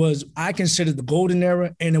was, I consider, the golden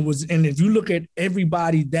era. And if you look at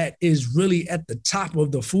everybody that is really at the top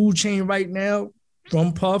of the food chain right now,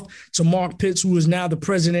 from Puff to Mark Pitts, who is now the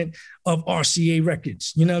president of RCA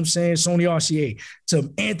Records, Sony RCA,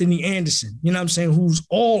 to Anthony Anderson, who's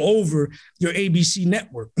all over your ABC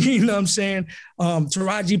network,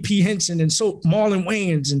 Taraji P. Henson and so Marlon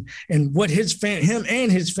Wayans and what him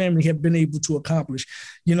and his family have been able to accomplish.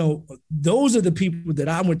 Those are the people that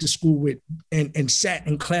I went to school with and sat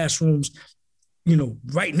in classrooms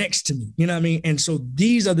right next to me, And so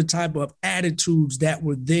these are the type of attitudes that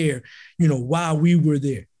were there, while we were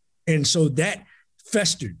there. And so that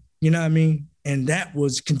festered, And that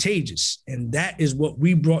was contagious. And that is what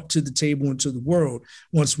we brought to the table and to the world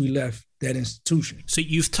once we left that institution. So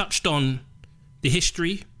you've touched on the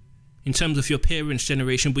history in terms of your parents'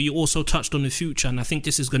 generation, but you also touched on the future. And I think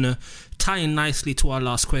this is going to tie in nicely to our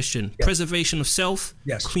last question. Yes. Preservation of self,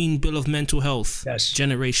 yes. Clean bill of mental health, yes.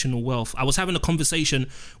 Generational wealth. I was having a conversation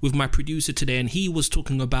with my producer today, and he was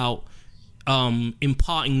talking about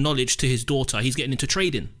imparting knowledge to his daughter. He's getting into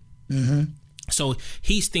trading. Mm-hmm. So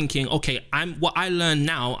he's thinking, okay, what I learn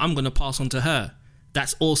now, I'm going to pass on to her.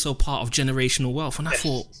 That's also part of generational wealth. And I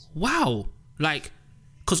thought, wow,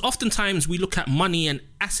 because oftentimes we look at money and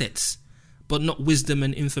assets, but not wisdom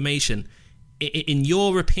and information. In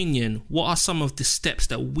your opinion, what are some of the steps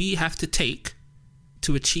that we have to take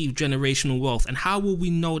to achieve generational wealth? And how will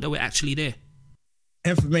we know that we're actually there?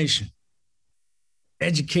 Information,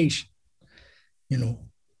 education,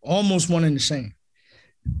 almost one and the same.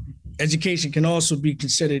 Education can also be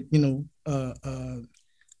considered,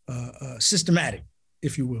 systematic,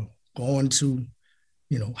 if you will, going to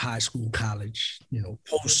high school, college,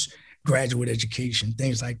 postgraduate education,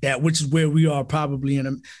 things like that, which is where we are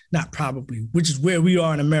which is where we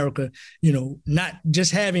are in America. Not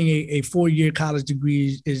just having a 4-year college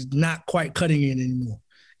degree is not quite cutting it anymore.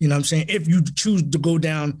 If you choose to go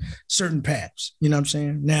down certain paths,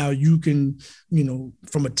 now you can,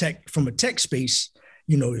 from a tech space,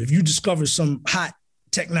 if you discover some hot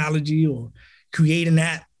technology or create an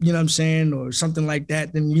app, or something like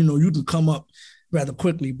that, then, you can come up rather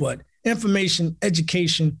quickly. But information,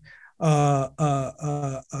 education,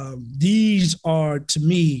 these are, to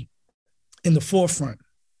me, in the forefront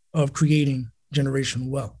of creating generational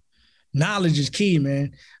wealth. Knowledge is key,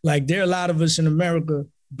 man. There are a lot of us in America,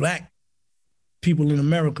 Black people in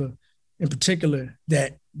America in particular,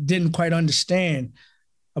 that didn't quite understand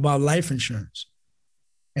about life insurance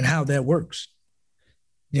and how that works.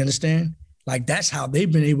 You understand? That's how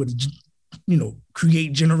they've been able to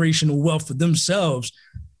create generational wealth for themselves,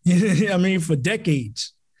 for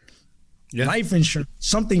decades. Yeah. Life insurance,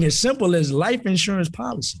 something as simple as life insurance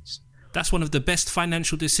policies. That's one of the best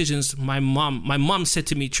financial decisions my mom said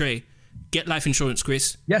to me, Trey, get life insurance,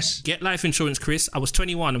 Chris. Yes. Get life insurance, Chris. I was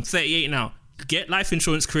 21. I'm 38 now. Get life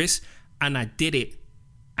insurance, Chris. And I did it.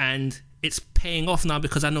 And it's paying off now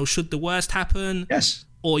because I know should the worst happen, yes,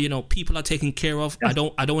 or, people are taken care of, yes,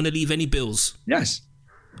 I don't want to leave any bills. Yes.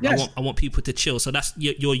 Yes. I want people to chill. So that's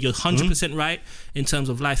you're 100% right in terms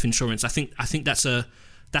of life insurance. I think that's a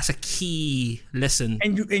key lesson.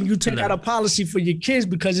 And you take out a policy for your kids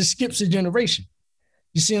because it skips a generation.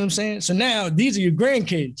 You see what I'm saying? So now these are your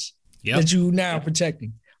grandkids that you now are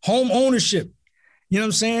protecting. Home ownership, you know what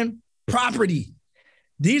I'm saying? Property.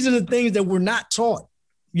 These are the things that we're not taught,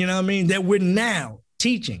 that we're now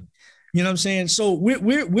teaching. You know what I'm saying? So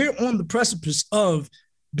we're on the precipice of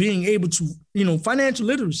being able to, financial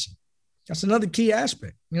literacy. That's another key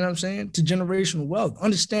aspect, you know what I'm saying, to generational wealth,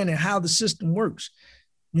 understanding how the system works.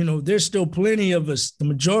 There's still plenty of us, the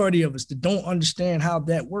majority of us, that don't understand how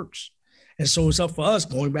that works. And so it's up for us,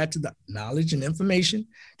 going back to the knowledge and information,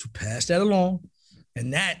 to pass that along.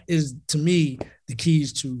 And that is, to me, the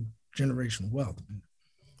keys to generational wealth.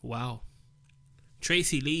 Wow.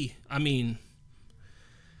 Tracy Lee, I mean,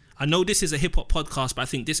 I know this is a hip hop podcast, but I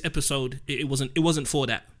think this episode, it wasn't for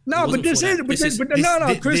that. No, but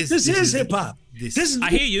Chris, this is hip hop. I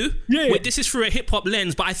hear you. Yeah. Wait, this is through a hip hop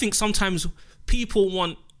lens, but I think sometimes people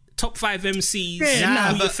want top 5 MCs,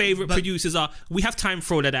 who your favorite producers are. We have time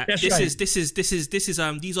for all of that.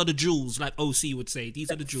 These are the jewels, like OC would say.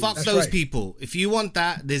 These are the jewels. Fuck those people. If you want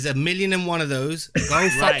that, there's 1,000,001 of those. Go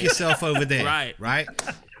fuck yourself over there. Right.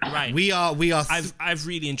 We are. I've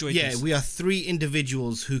really enjoyed this. Yeah, we are 3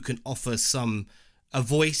 individuals who can offer a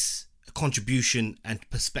voice, a contribution, and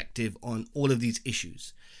perspective on all of these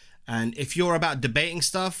issues. And if you're about debating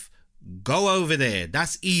stuff, go over there.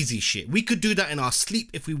 That's easy shit. We could do that in our sleep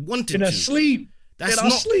if we wanted to. In our sleep. That's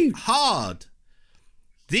not hard.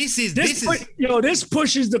 This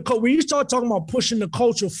pushes when you start talking about pushing the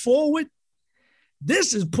culture forward,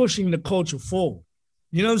 this is pushing the culture forward.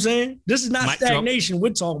 You know what I'm saying? This is not stagnation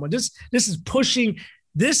we're talking about. This is pushing.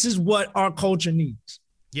 This is what our culture needs.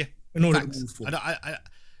 Yeah. In order to move forward. I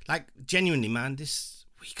like, genuinely, man,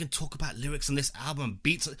 we can talk about lyrics on this album,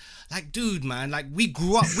 beats. Like, dude, man, like we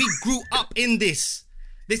grew up in this.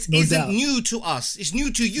 This isn't new to us. It's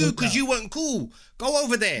new to you because you weren't cool. Go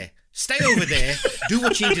over there. Stay over there. Do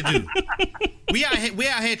what you need to do. We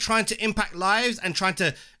out here trying to impact lives and trying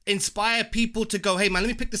to inspire people to go, hey, man, let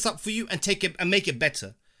me pick this up for you and take it and make it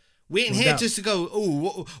better. We ain't here just to go,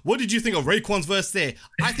 oh, what did you think of Raekwon's verse there?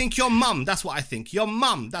 I think your mum. That's what I think. Your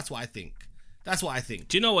mum. That's what I think. That's what I think.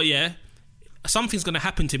 Do you know what, yeah? Something's going to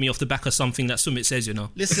happen to me off the back of something that Sumit says,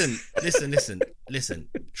 Listen.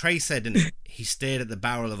 Trey said, innit? He stared at the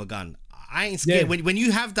barrel of a gun. I ain't scared. Yeah. When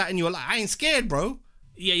you have that in your life, I ain't scared, bro.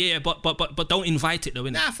 Yeah, but don't invite it though,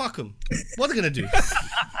 innit? Nah, fuck them. What are they gonna do?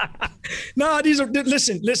 Nah,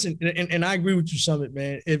 listen, and I agree with you, Summit,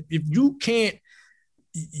 man. If you can't,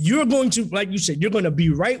 you're going to, like you said, you're going to be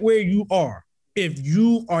right where you are if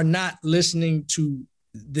you are not listening to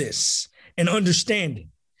this and understanding,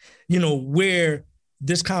 where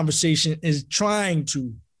this conversation is trying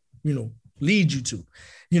to, lead you to.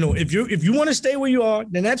 If you want to stay where you are,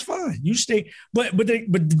 then that's fine. You stay, but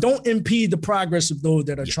don't impede the progress of those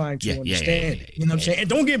that are trying to understand. You know what I'm saying? And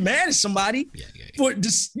don't get mad at somebody for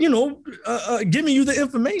just giving you the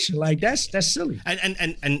information. Like that's silly.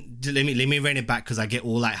 And let me rein it back because I get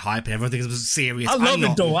all like hype and everything is serious. I love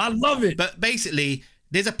it though. I love it. But basically,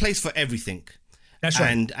 there's a place for everything. That's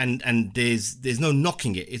right. And there's no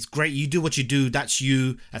knocking it. It's great. You do what you do. That's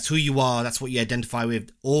you. That's who you are. That's what you identify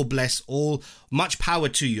with. All bless. All much power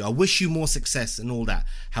to you. I wish you more success and all that.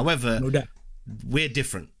 However, we're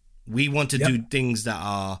different. We want to do things that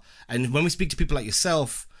are. And when we speak to people like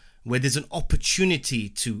yourself, where there's an opportunity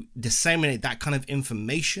to disseminate that kind of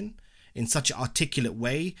information in such an articulate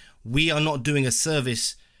way, we are not doing a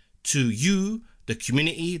service to you, the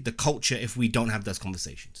community, the culture, if we don't have those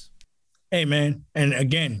conversations. Hey, man. And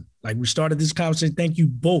again, like we started this conversation, thank you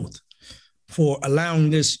both for allowing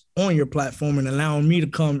this on your platform and allowing me to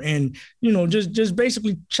come and, just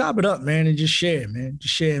basically chop it up, man, and just share, man.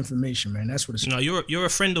 Just share information, man. That's what it's about. You're a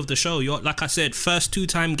friend of the show. You're, like I said, first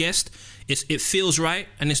 2-time guest. It feels right,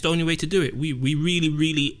 and it's the only way to do it. We really,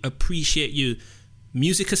 really appreciate you.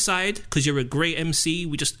 Music aside, because you're a great MC,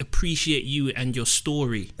 we just appreciate you and your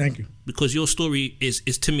story. Thank you. Because your story is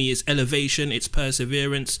to me, is elevation, it's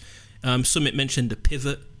perseverance. Sumit mentioned the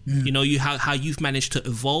pivot. How you've managed to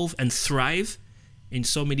evolve and thrive in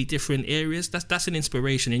so many different areas. That's an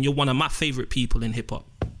inspiration, and you're one of my favorite people in hip hop.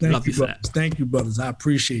 Love you for that. Thank you, brothers. I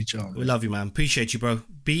appreciate y'all. Man. We love you, man. Appreciate you, bro.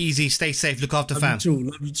 Be easy, stay safe, look after fam.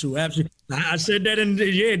 Love you too. Absolutely. I said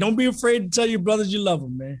that, don't be afraid to tell your brothers you love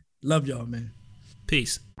them, man. Love y'all, man.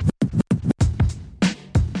 Peace.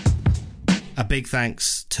 A big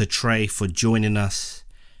thanks to Trey for joining us.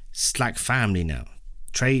 It's like family now.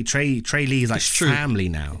 Trey Lee is like family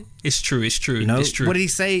now. It's true. It's true. It's true. What did he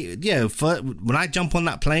say? Yeah, when I jump on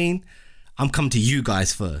that plane, I'm coming to you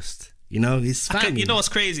guys first. He's family. You know what's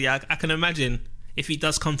crazy? I can imagine if he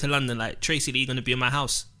does come to London, like Tracy Lee going to be in my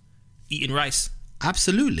house eating rice.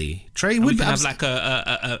 Absolutely. Trey would have like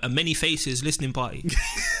a many faces listening party.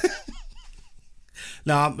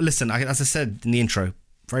 No, listen, as I said in the intro,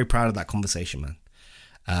 very proud of that conversation,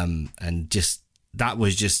 man. And just, that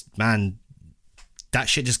was just, man, that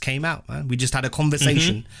shit just came out, man. We just had a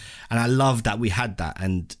conversation, and I love that we had that,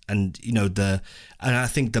 and you know and I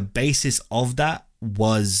think the basis of that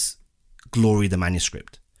was Glory the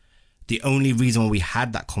manuscript. The only reason why we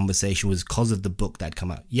had that conversation was because of the book that had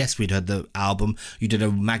come out. Yes, we'd heard the album. You did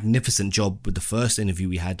a magnificent job with the first interview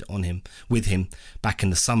we had with him back in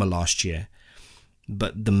the summer last year.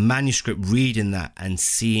 But the manuscript, reading that and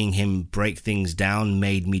seeing him break things down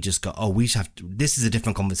made me just go, oh, this is a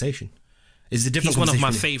different conversation. It's a different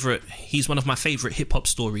conversation. He's one of my favorite hip hop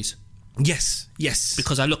stories. Yes.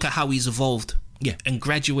 Because I look at how he's evolved. Yeah. And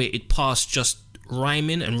graduated past just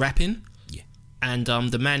rhyming and rapping. Yeah. And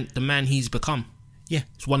the man he's become. Yeah.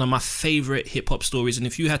 It's one of my favorite hip hop stories. And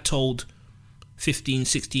if you had told 15,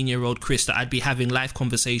 16-year-old Chris that I'd be having live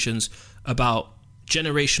conversations about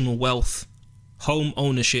generational wealth, home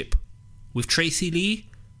ownership with Tracy Lee,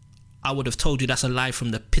 I would have told you that's a lie from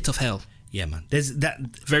the pit of hell. Yeah, man. There's that.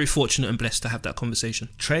 Very fortunate and blessed to have that conversation.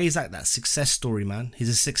 Trey's like that success story, man. He's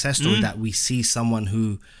a success story that we see someone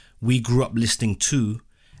who we grew up listening to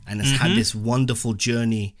and has had this wonderful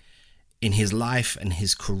journey in his life and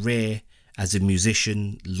his career as a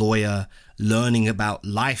musician, lawyer, learning about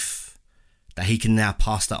life, that he can now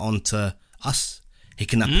pass that on to us. He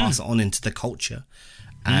can now pass it on into the culture.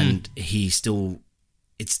 And it's still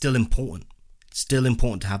important. It's still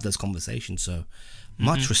important to have those conversations. So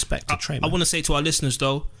much respect to Trey, man. I want to say to our listeners,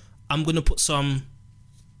 though, I'm going to put some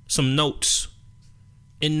notes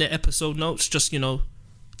in the episode notes, just, you know,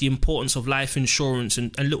 the importance of life insurance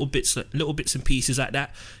and little bits and pieces like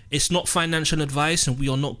that. It's not financial advice, and we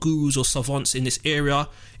are not gurus or savants in this area.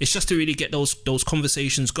 It's just to really get those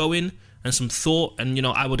conversations going and some thought. And, you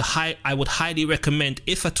know, I would highly recommend,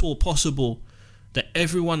 if at all possible, that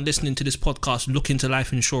everyone listening to this podcast look into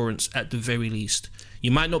life insurance at the very least.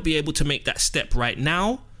 You might not be able to make that step right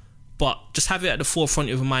now, but just have it at the forefront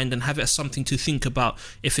of your mind and have it as something to think about.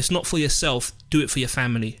 If it's not for yourself, do it for your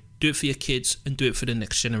family, do it for your kids, and do it for the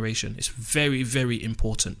next generation. It's very, very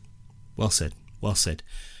important. Well said. Well said.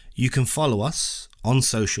 You can follow us on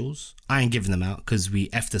socials. I ain't giving them out because we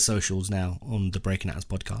F the socials now on the Breaking Atoms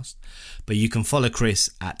podcast. But you can follow Chris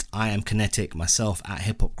at I Am Kinetic, myself at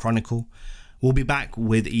Hip Hop Chronicle. We'll be back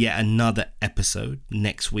with yet another episode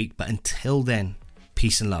next week. But until then,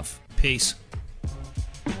 peace and love. Peace.